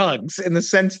like drugs in the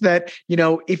sense that, you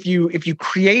know, if you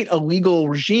create a legal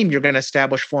regime, you're going to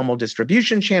establish formal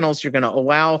distribution channels. You're going to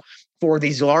allow for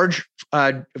these large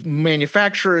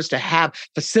manufacturers to have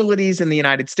facilities in the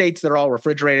United States that are all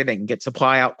refrigerated. They can get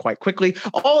supply out quite quickly,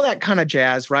 all that kind of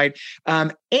jazz, right?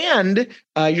 And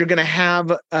you're going to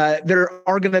have, there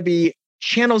are going to be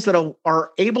channels that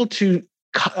are able to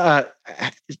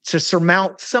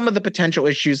surmount some of the potential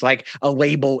issues like a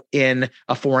label in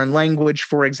a foreign language,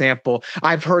 for example.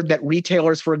 I've heard that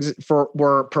retailers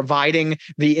were providing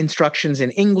the instructions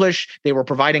in English. They were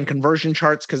providing conversion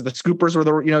charts because the scoopers were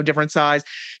the different size.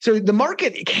 So the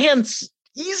market can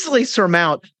easily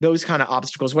surmount those kind of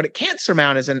obstacles. What it can't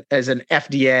surmount is an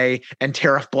FDA and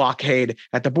tariff blockade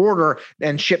at the border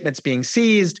and shipments being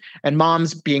seized and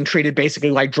moms being treated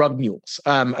basically like drug mules.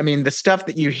 I mean, the stuff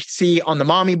that you see on the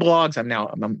mommy blogs,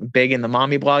 I'm big in the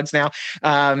mommy blogs now.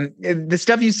 The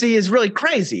stuff you see is really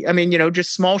crazy. I mean,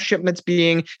 just small shipments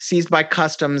being seized by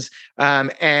customs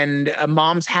and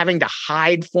moms having to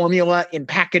hide formula in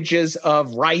packages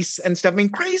of rice and stuff. I mean,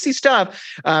 crazy stuff,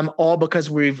 all because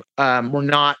we're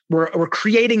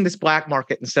creating this black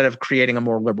market instead of creating a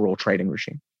more liberal trading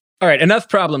regime. All right, enough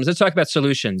problems. Let's talk about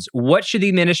solutions. What should the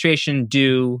administration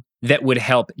do that would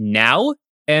help now?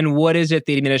 And what is it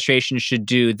the administration should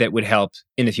do that would help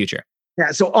in the future? Yeah,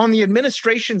 so on the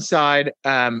administration side,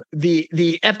 the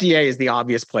FDA is the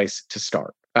obvious place to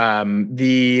start.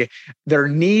 There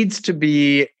needs to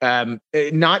be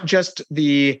not just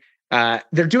the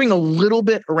they're doing a little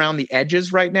bit around the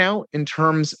edges right now in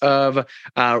terms of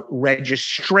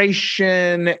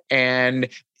registration and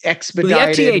expedited. Well,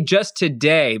 the FDA just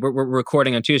today, we're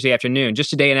recording on Tuesday afternoon, just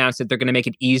today announced that they're going to make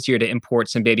it easier to import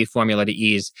some baby formula to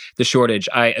ease the shortage.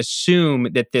 I assume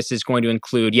that this is going to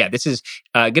include, this is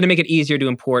going to make it easier to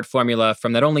import formula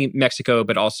from not only Mexico,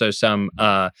 but also some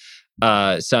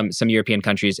European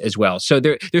countries as well. So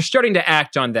they're starting to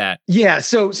act on that. Yeah.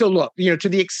 So look, to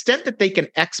the extent that they can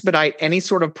expedite any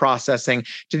sort of processing,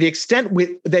 to the extent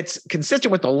that's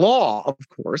consistent with the law, of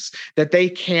course, that they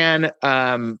can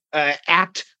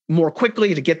act more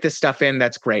quickly to get this stuff in,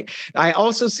 that's great. I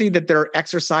also see that they're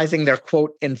exercising their,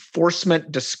 quote,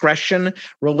 enforcement discretion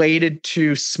related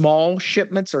to small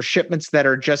shipments or shipments that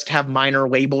are just have minor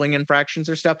labeling infractions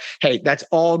or stuff. Hey, that's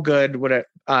all good.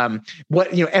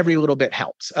 Every little bit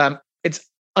helps.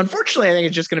 Unfortunately, I think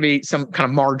it's just going to be some kind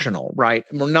of marginal, right?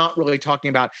 And we're not really talking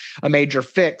about a major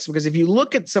fix because if you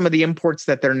look at some of the imports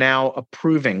that they're now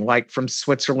approving, like from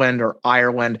Switzerland or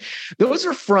Ireland, those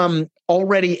are from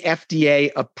already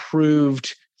FDA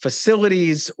approved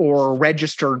facilities or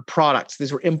registered products.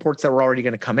 These were imports that were already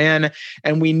going to come in.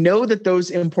 And we know that those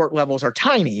import levels are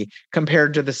tiny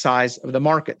compared to the size of the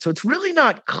market. So it's really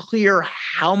not clear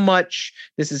how much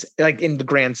this is, like, in the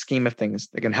grand scheme of things,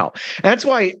 that can help. And that's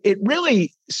why it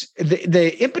really,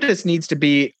 the impetus needs to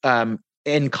be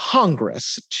in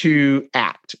Congress to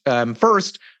act.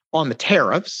 First, on the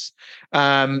tariffs,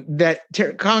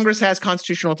 Congress has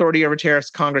constitutional authority over tariffs.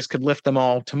 Congress could lift them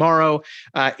all tomorrow.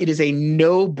 It is a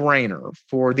no-brainer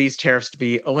for these tariffs to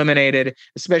be eliminated,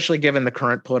 especially given the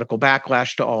current political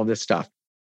backlash to all of this stuff.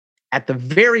 At the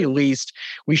very least,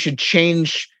 we should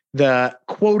change the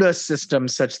quota system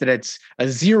such that it's a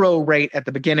zero rate at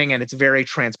the beginning and it's very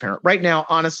transparent. Right now,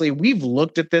 honestly, we've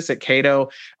looked at this at Cato.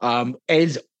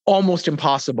 It's almost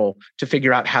impossible to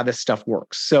figure out how this stuff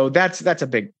works. So that's a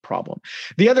big problem.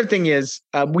 The other thing is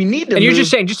we need to. And you're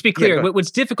just saying, just to be clear,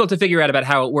 what's difficult to figure out about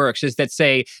how it works is that,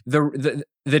 say,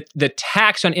 the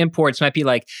tax on imports might be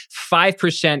like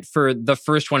 5% for the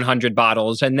first 100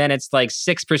 bottles, and then it's like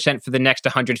 6% for the next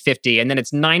 150, and then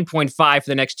it's 9.5 for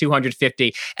the next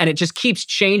 250, and it just keeps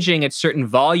changing at certain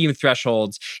volume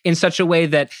thresholds in such a way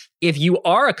that if you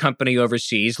are a company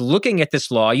overseas looking at this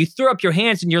law, you throw up your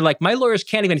hands and you're like, my lawyers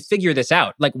can't even figure this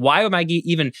out. Like, why am I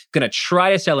even going to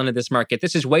try to sell into this market?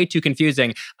 This is way too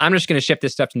confusing. I'm just going to ship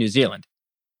this stuff to New Zealand.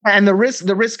 And the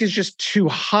risk is just too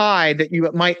high that you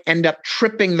might end up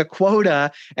tripping the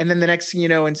quota, and then the next thing you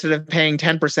know, instead of paying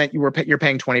 10%, you're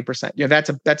paying 20%. You know,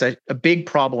 that's a big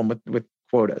problem with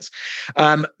quotas.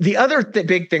 The other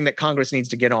big thing that Congress needs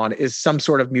to get on is some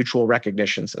sort of mutual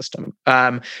recognition system.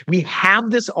 We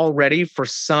have this already for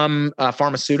some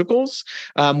pharmaceuticals,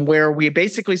 where we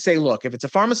basically say, look, if it's a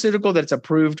pharmaceutical that's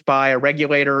approved by a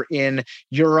regulator in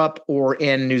Europe or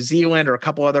in New Zealand or a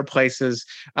couple other places,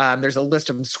 there's a list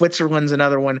of them, Switzerland's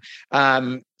another one,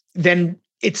 then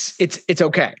it's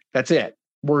okay. That's it.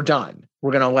 We're done. We're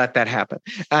going to let that happen.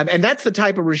 And that's the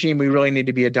type of regime we really need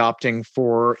to be adopting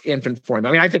for infant formula.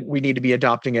 I mean, I think we need to be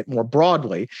adopting it more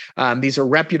broadly. These are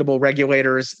reputable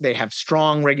regulators. They have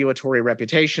strong regulatory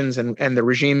reputations, and the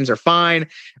regimes are fine.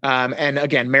 And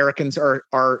again, Americans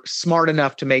are smart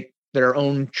enough to make their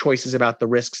own choices about the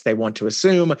risks they want to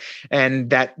assume, and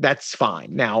that's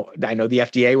fine. Now, I know the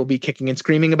FDA will be kicking and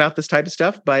screaming about this type of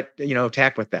stuff, but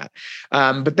tack with that.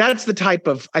 But that's the type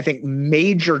of, I think,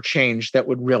 major change that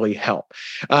would really help.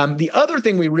 The other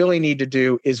thing we really need to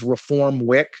do is reform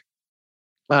WIC.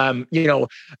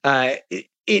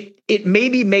 It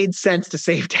maybe made sense to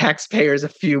save taxpayers a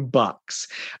few bucks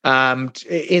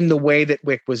in the way that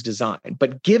WIC was designed.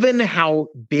 But given how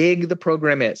big the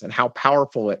program is and how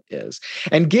powerful it is,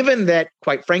 and given that,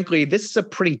 quite frankly, this is a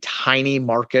pretty tiny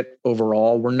market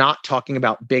overall, we're not talking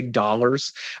about big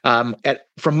dollars.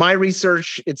 From my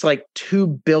research, it's like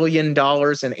 $2 billion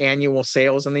in annual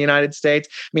sales in the United States.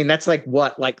 I mean, that's like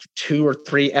 2 or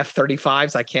 3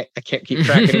 F-35s? I can't keep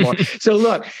track anymore. So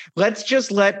look, let's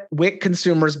just let WIC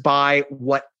consumers buy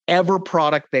whatever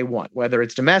product they want, whether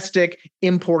it's domestic,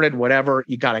 imported, whatever.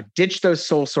 You got to ditch those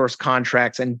sole source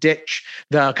contracts and ditch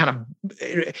the kind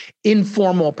of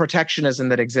informal protectionism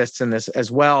that exists in this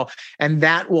as well. And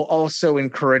that will also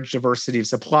encourage diversity of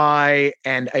supply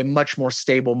and a much more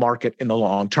stable market in the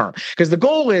long term. Because the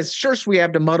goal is, sure, we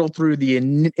have to muddle through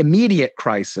the immediate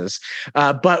crisis,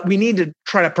 but we need to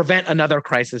try to prevent another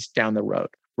crisis down the road,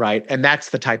 right? And that's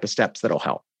the type of steps that'll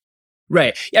help.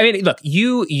 Right. I mean, look,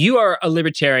 you are a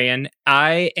libertarian.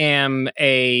 I am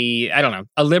a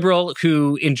liberal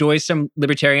who enjoys some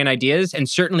libertarian ideas. And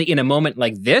certainly in a moment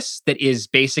like this, that is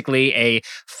basically a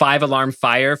 5-alarm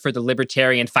fire for the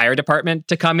libertarian fire department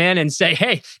to come in and say,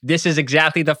 hey, this is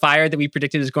exactly the fire that we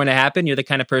predicted is going to happen. You're the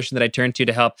kind of person that I turn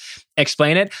to help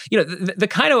explain it. The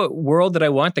kind of world that I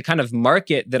want, the kind of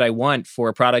market that I want for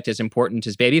a product as important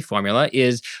as baby formula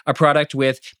is a product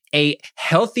with a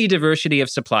healthy diversity of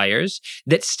suppliers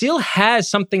that still has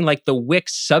something like the WIC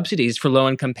subsidies for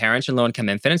low-income parents and low-income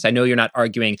infants. I know you're not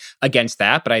arguing against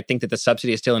that, but I think that the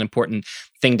subsidy is still an important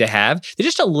thing to have. It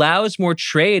just allows more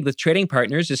trade with trading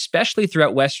partners, especially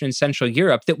throughout Western and Central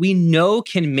Europe, that we know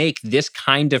can make this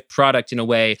kind of product in a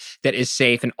way that is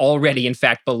safe and already, in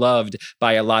fact, beloved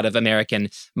by a lot of American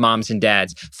moms and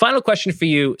dads. Final question for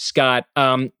you, Scott.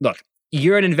 Look,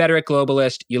 you're an inveterate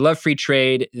globalist. You love free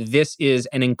trade. This is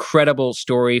an incredible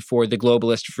story for the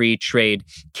globalist free trade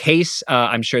case.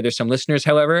 I'm sure there's some listeners,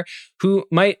 however, who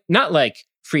might not like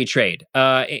free trade.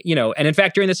 And in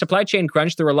fact, during the supply chain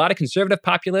crunch, there were a lot of conservative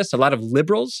populists, a lot of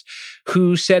liberals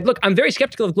who said, look, I'm very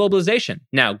skeptical of globalization.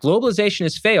 Now, globalization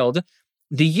has failed.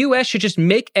 The US should just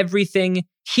make everything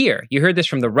here. You heard this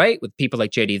from the right with people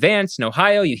like J.D. Vance in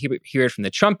Ohio. You hear it from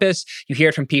the Trumpists. You hear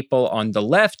it from people on the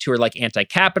left who are like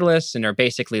anti-capitalists and are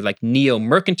basically like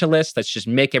neo-mercantilists. Let's just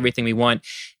make everything we want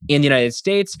in the United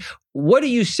States. What do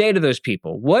you say to those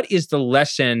people? What is the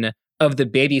lesson of the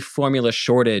baby formula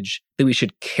shortage that we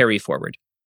should carry forward?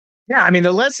 Yeah, I mean,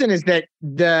 the lesson is that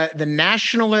the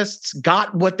nationalists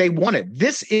got what they wanted.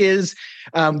 This is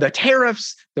the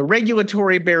tariffs, the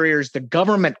regulatory barriers, the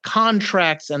government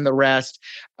contracts, and the rest.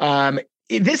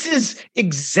 This is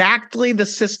exactly the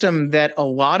system that a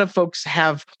lot of folks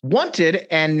have wanted,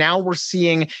 and now we're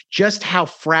seeing just how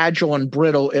fragile and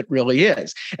brittle it really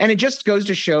is. And it just goes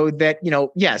to show that,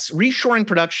 yes, reshoring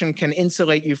production can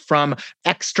insulate you from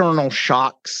external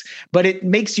shocks, but it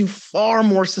makes you far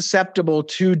more susceptible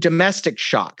to domestic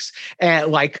shocks,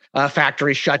 like a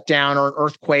factory shutdown or an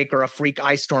earthquake or a freak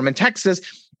ice storm in Texas.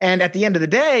 And at the end of the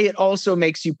day, it also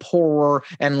makes you poorer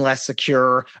and less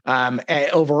secure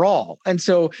overall. And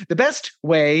so the best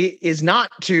way is not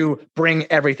to bring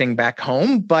everything back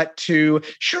home, but to,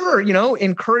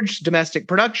 encourage domestic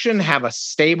production, have a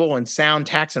stable and sound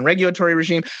tax and regulatory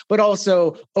regime, but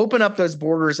also open up those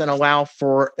borders and allow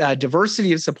for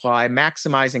diversity of supply,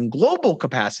 maximizing global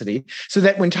capacity so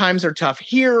that when times are tough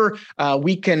here,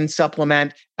 we can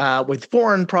supplement with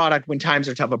foreign product. When times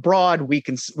are tough abroad, we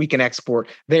can export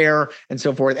there and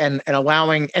so forth, and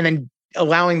allowing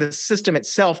the system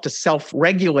itself to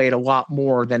self-regulate a lot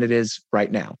more than it is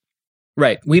right now.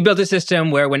 Right. We built a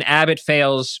system where when Abbott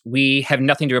fails, we have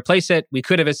nothing to replace it. We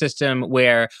could have a system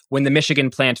where when the Michigan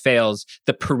plant fails,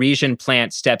 the Parisian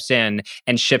plant steps in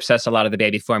and ships us a lot of the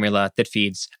baby formula that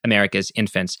feeds America's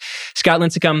infants. Scott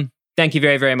Lincicome, thank you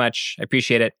very, very much. I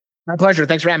appreciate it. My pleasure.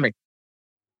 Thanks for having me.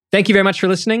 Thank you very much for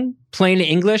listening. Plain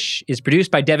English is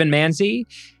produced by Devin Manzi.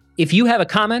 If you have a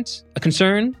comment, a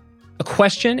concern, a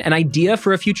question, an idea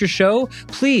for a future show,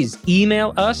 please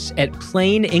email us at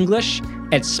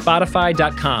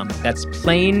plainenglish@spotify.com. That's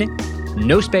plain,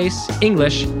 no space,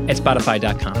 English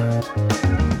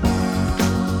 @spotify.com.